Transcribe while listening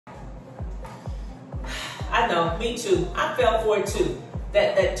I know, me too. I fell for it too.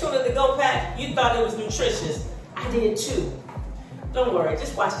 That tuna to go pack, you thought it was nutritious. I did too. Don't worry,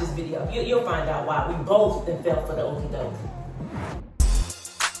 just watch this video. You'll find out why we both then fell for the okie doke.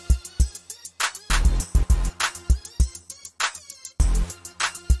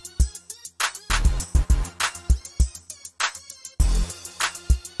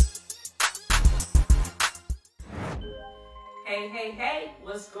 Hey,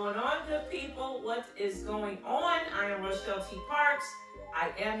 what's going on, good people? What is going on? I am Rochelle T. Parks.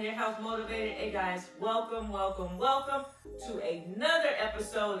 I am your health motivator. Hey guys, welcome to another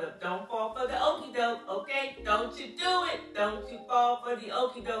episode of Don't Fall for the Okie Doke, okay? Don't you do it. Don't you fall for the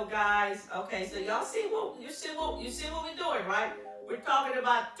okie doke, guys. Okay, so y'all see what we're doing, right? We're talking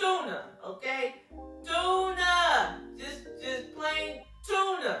about tuna, okay? Tuna. Just plain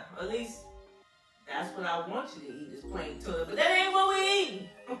tuna. At least that's what I want you to eat, is plain tuna. But that ain't what we eating.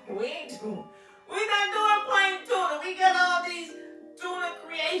 We're not doing plain tuna. We got all these tuna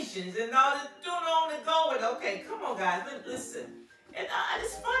creations and all this tuna on the go. And okay, come on, guys, listen. And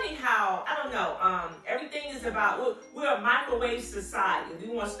it's funny how, I don't know, everything is about, we're a microwave society.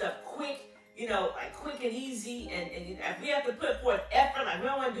 We want stuff quick, you know, like quick and easy. And if we have to put forth effort, like we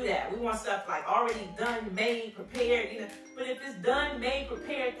don't want to do that. We want stuff like already done, made, prepared, you know. But if it's done, made,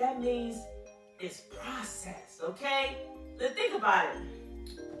 prepared, that means it's processed, okay? Let's think about it.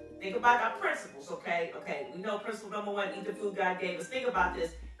 Think about our principles, okay? Okay, we know principle number one, eat the food God gave us. Think about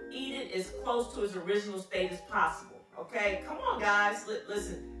this. Eat it as close to its original state as possible, okay? Come on, guys.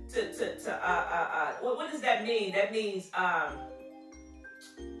 Listen, what does that mean? That means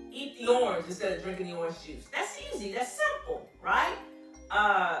eat the orange instead of drinking the orange juice. That's easy. That's simple, right?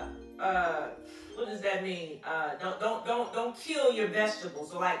 What does that mean? Don't kill your vegetables.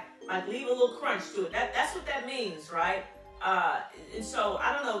 So like leave a little crunch to it. That's what that means, right? And so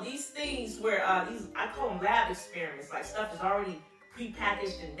I don't know, these things where I call them lab experiments, like stuff is already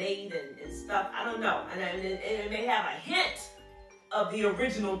prepackaged and made and stuff. I don't know, and it may have a hint of the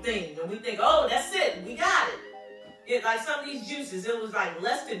original thing, and we think, oh, that's it, we got it. Like some of these juices, it was like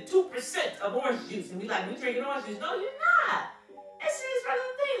less than 2% of orange juice, and we drinking orange juice. No, you're not. That's this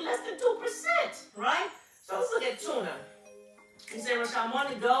regular thing, less than 2%, right? So let's look at tuna. You say, Rochelle, I'm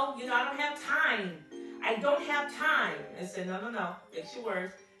on the go. You know, I don't have time. I don't have time. And say, no. Fix your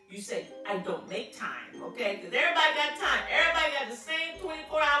words. You say, I don't make time, okay? Because everybody got time. Everybody got the same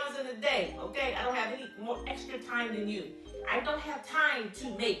 24 hours in a day, okay? I don't have any more extra time than you. I don't have time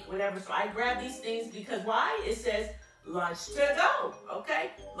to make whatever. So I grab these things because why? It says lunch to go,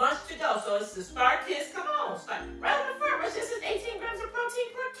 okay? Lunch to go. So it's the Start Kids. Come on, start. Right on the front, it says 18 grams of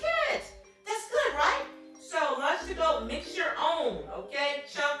protein per kid. That's good, right? So lunch to go, mix your own, okay?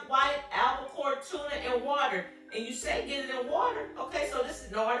 Chunk white, albacore, tuna, and water. And you say get it in water. Okay, so this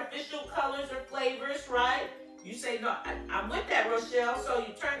is no artificial colors or flavors, right? You say no, I'm with that, Rochelle. So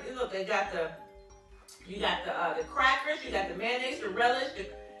you turn, look, you got the crackers, you got the mayonnaise, the relish,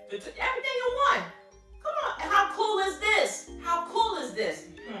 everything in one. Come on, and how cool is this? How cool is this?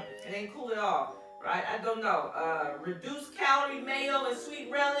 It ain't cool at all, right? I don't know. Reduced calorie mayo and sweet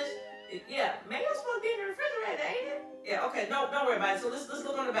relish. Yeah, mayo's supposed to be in the refrigerator, ain't it? Yeah, okay, don't worry about it. So let's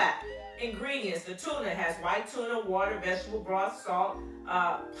look on the back. Ingredients. The tuna has white tuna, water, vegetable broth, salt,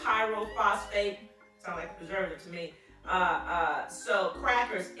 pyrophosphate. Sound like a preservative to me. So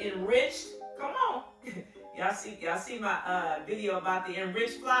crackers enriched. Come on. Y'all see my video about the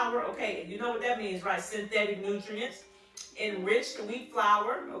enriched flour? Okay, and you know what that means, right? Synthetic nutrients. Enriched wheat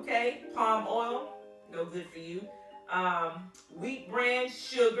flour, okay? Palm oil, no good for you. Wheat bran,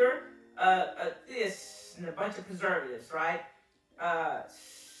 sugar, this, and a bunch of preservatives, right?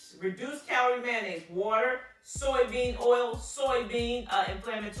 Reduced calorie mayonnaise, water, soybean oil,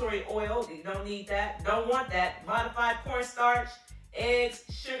 inflammatory oil. You don't need that. Don't want that. Modified cornstarch, eggs,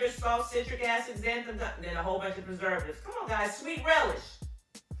 sugar, salt, citric acid, xanthan gum, and then a whole bunch of preservatives. Come on, guys. Sweet relish.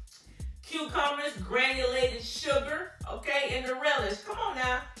 Cucumbers, granulated sugar, okay, in the relish. Come on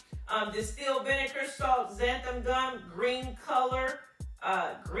now. Distilled vinegar, salt, xanthan gum, green color.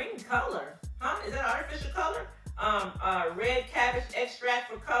 Green color? Huh? Is that artificial color? Red cabbage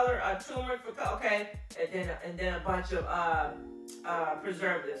extract for color, turmeric for color, okay, and then a bunch of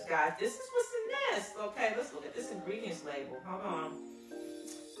preservatives, guys. This is what's in this. Okay, let's look at this ingredients label. Hold on.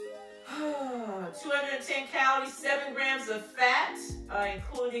 210 calories, 7 grams of fat,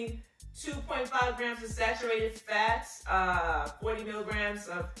 including 2.5 grams of saturated fats, 40 milligrams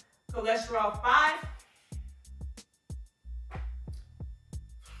of cholesterol,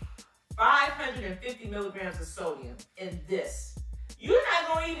 550 milligrams of sodium in this. You're not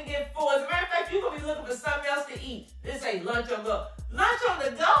going to even get full. As a matter of fact, you're going to be looking for something else to eat. This ain't lunch on the go. Lunch on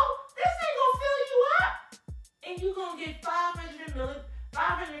the go? This ain't going to fill you up.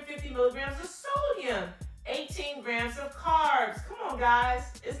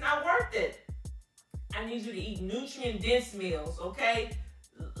 worth it. I need you to eat nutrient-dense meals, okay?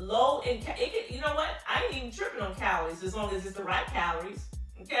 Low in, you know what? I ain't even tripping on calories as long as it's the right calories,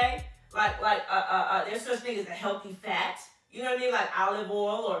 okay? There's such thing as a healthy fat. You know what I mean? Like olive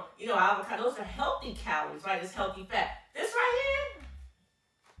oil or, you know, avocado. Those are healthy calories, right? It's healthy fat. This right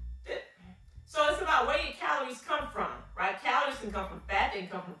here, so it's about where your calories come from, right? Calories can come from fat, they can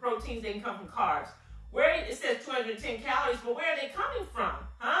come from proteins, they can come from carbs. Where it says 210 calories, but where are they coming from,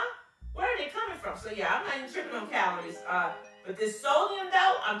 huh? Where are they coming from? So yeah, I'm not even tripping on calories. But this sodium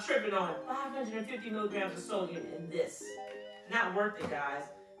though, I'm tripping on 550 milligrams of sodium in this. Not worth it, guys.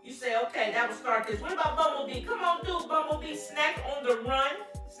 You say, okay, that will start this. What about Bumblebee? Come on, dude, Bumblebee. Snack on the run.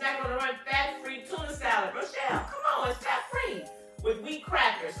 Snack on the run, fat-free tuna salad. Rochelle, come on, it's fat-free. With wheat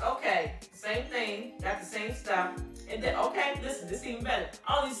crackers. Okay, same thing. Got the same stuff. And then, okay, listen, this is even better.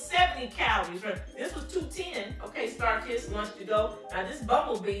 Only 70 calories. Right? This was 210. Okay, Star Kids, lunch to go. Now this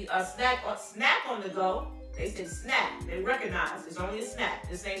Bumblebee, snack on the go. They say snack. They recognize it's only a snack.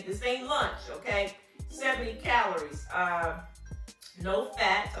 This ain't lunch, okay? 70 calories. No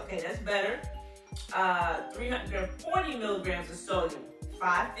fat. Okay, that's better. 340 milligrams of sodium.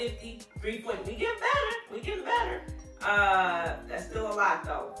 550, 340. We getting better. That's still a lot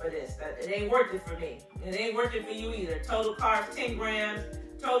though for this. It ain't worth it for me. It ain't worth it for you either. Total carbs 10 grams.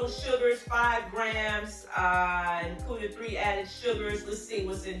 Total sugars 5 grams. Included 3 added sugars. Let's see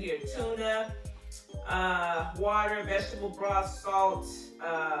what's in here. Tuna, water, vegetable broth, salt,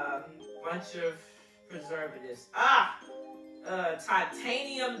 bunch of preservatives.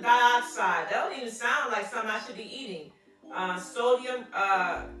 Titanium dioxide. That don't even sound like something I should be eating. Sodium,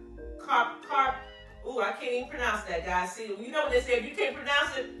 carb. Ooh, I can't even pronounce that, guys. See, you know what they say, if you can't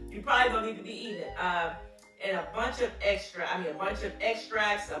pronounce it, you probably don't need to be eating it. And a bunch of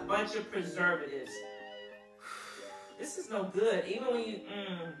extracts, a bunch of preservatives. This is no good. Even when you,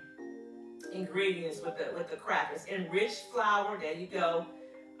 ingredients with the crackers. Enriched flour, there you go.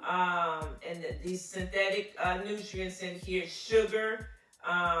 And these synthetic nutrients in here, sugar,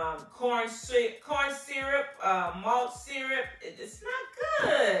 corn syrup, malt syrup. It's not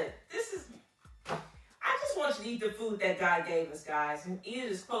good. I just want you to eat the food that God gave us, guys, and eat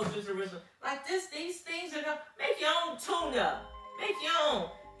it as close to its original. Like this, these things are gonna make your own tuna. Make your own.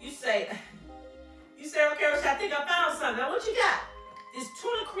 You say, okay, Rochelle, I think I found something. Now, what you got? This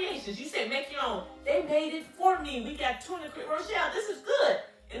Tuna Creations. You say, make your own. They made it for me. We got Tuna Creations. Rochelle, this is good.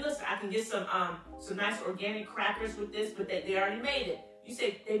 And listen, I can get some nice organic crackers with this, but they already made it. You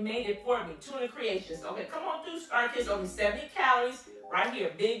say they made it for me. Tuna Creations. Okay, come on through, Star Kids. Only 70 calories. Right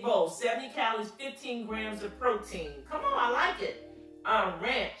here, big bowl. 70 calories, 15 grams of protein. Come on, I like it.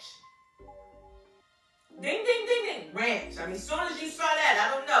 Ranch. Ding, ding, ding, ding. Ranch. I mean, as soon as you saw that,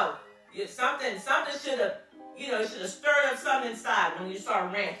 I don't know. Something should have, it should have stirred up something inside when you saw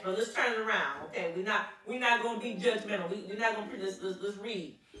ranch. But let's turn it around. Okay, we're not gonna be judgmental. We're not gonna let's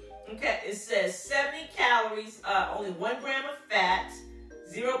read. Okay, it says 70 calories, only 1 gram of fat.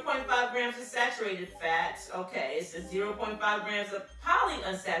 0.5 grams of saturated fats. Okay, it says 0.5 grams of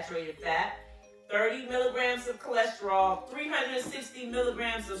polyunsaturated fat, 30 milligrams of cholesterol, 360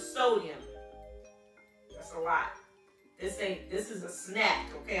 milligrams of sodium. That's a lot. This is a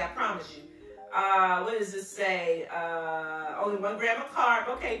snack, okay, I promise you. What does it say? Only 1 gram of carb,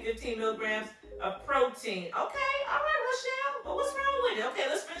 okay, 15 milligrams of protein. Okay, all right, Rochelle, but what's wrong with it? Okay,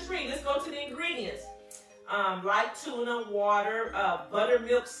 let's finish reading. Let's go to the ingredients. Like tuna, water,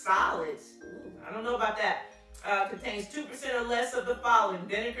 buttermilk solids. Ooh, I don't know about that. Contains 2% or less of the following: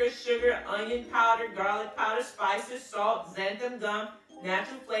 vinegar, sugar, onion powder, garlic powder, spices, salt, xanthan gum,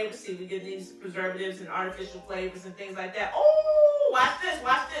 natural flavors. See, we get these preservatives and artificial flavors and things like that. Oh, watch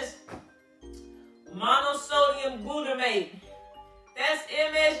this. Monosodium glutamate. That's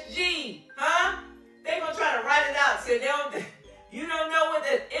MSG, huh? They gonna try to write it out so they don't. You don't know what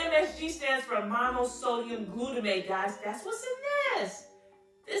the MSG stands for, monosodium glutamate, guys. That's what's in this.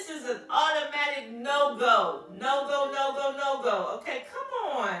 This is an automatic no-go. No-go. Okay,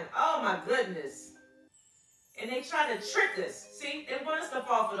 come on. Oh, my goodness. And they try to trick us. See, they want us to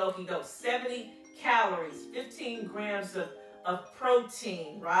fall for the okie doke. 70 calories, 15 grams of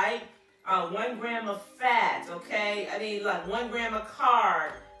protein, right? 1 gram of fat, okay? I mean, like 1 gram of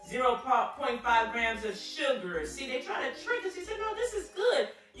carb. 0.5 grams of sugar. See, they try to trick us. He said, no, this is good.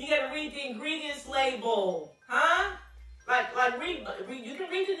 You got to read the ingredients label. Huh? You can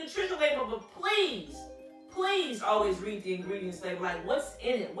read the nutrition label, but please always read the ingredients label. Like, what's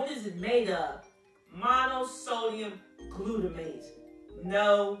in it? What is it made of? Monosodium glutamate.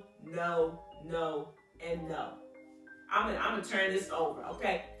 No, and no. I'm gonna turn this over,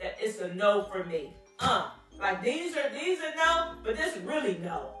 okay? That it's a no for me. Like these are no, but this really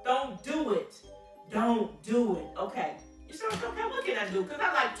no. Don't do it. Don't do it. Okay. You say, okay, what can I do? Because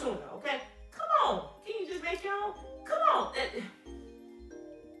I like tuna, okay? Come on. Can you just make your own? Come on.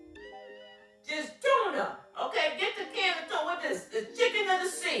 Just tuna. Okay, get the can of tuna with this. The chicken of the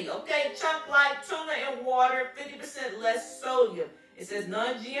sea, okay? Chunk like tuna in water, 50% less sodium. It says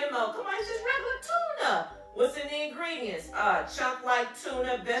non-GMO. Come on, it's just regular tuna. What's in the ingredients? Chunk like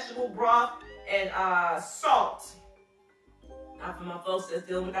tuna, vegetable broth, and salt. Now for my folks that's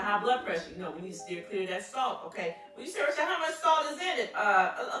dealing with the high blood pressure, you know, we need to steer clear of that salt, okay? When you say, Rochelle, how much salt is in it?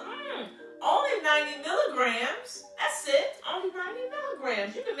 Only 90 milligrams. That's it. Only 90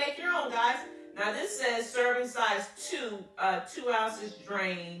 milligrams. You can make your own, guys. Now this says serving size 2 ounces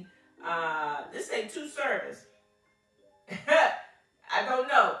drain. This say 2 servings. I don't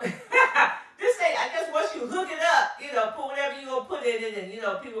know. This say, I guess once you hook it up, you know, put whatever you're going to put in it, and, you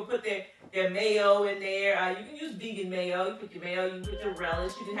know, people put their mayo in there. You can use vegan mayo. You put your mayo, you put your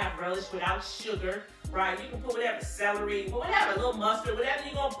relish. You can have relish without sugar, right? You can put whatever, celery, whatever, a little mustard, whatever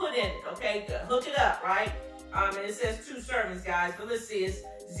you're going to put in it, okay? Hook it up, right? And it says 2 servings, guys. But let's see, it's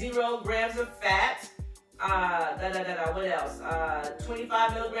 0 grams of fat. What else?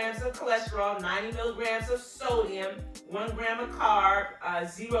 25 milligrams of cholesterol, 90 milligrams of sodium, 1 gram of carb,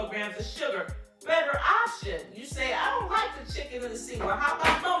 0 grams of sugar. Better option. You say, I don't like the chicken of the sea. Well, how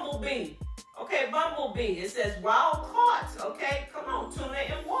about bumblebee? Okay, bumblebee. It says wild caught. Okay, come on, tuna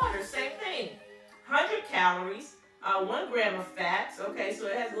in water. Same thing. 100 calories, 1 gram of fats. Okay, so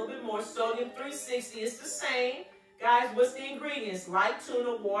it has a little bit more sodium. 360. It's the same. Guys, what's the ingredients? Light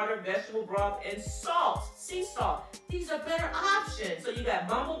tuna, water, vegetable broth, and salt. Sea salt. These are better options. So you got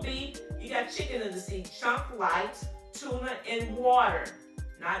bumblebee, you got chicken of the sea, chunk light, tuna in water.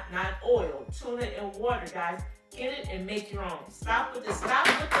 Not oil. Tuna in water, guys. Get it and make your own. Stop with the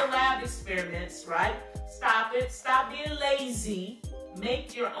lab experiments, right? Stop it. Stop being lazy.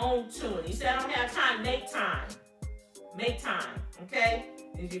 Make your own tuna. You say, I don't have time. Make time. Make time, okay?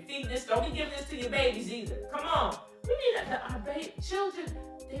 If you feed this, don't be giving this to your babies either. Come on. We need our baby children.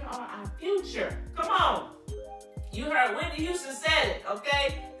 They are our future. Come on. You heard Whitney Houston said it,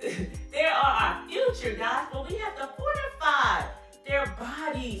 okay? They are our future, guys. But we have to fortify their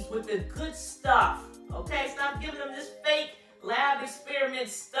bodies with the good stuff, okay? Stop giving them this fake lab experiment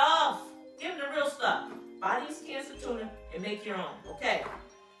stuff. Give them the real stuff. Buy these cans of tuna and make your own, okay?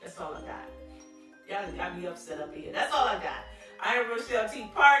 That's all I got. Y'all got me upset up here. That's all I got. I am Rochelle T.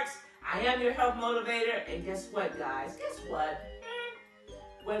 Parks. I am your health motivator. And guess what, guys? Guess what?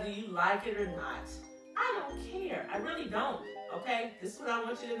 Whether you like it or not, I don't care. I really don't, okay? This is what I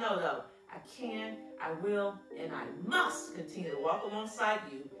want you to know, though. I can, I will, and I must continue to walk alongside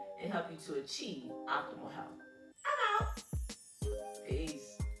you and help you to achieve optimal health.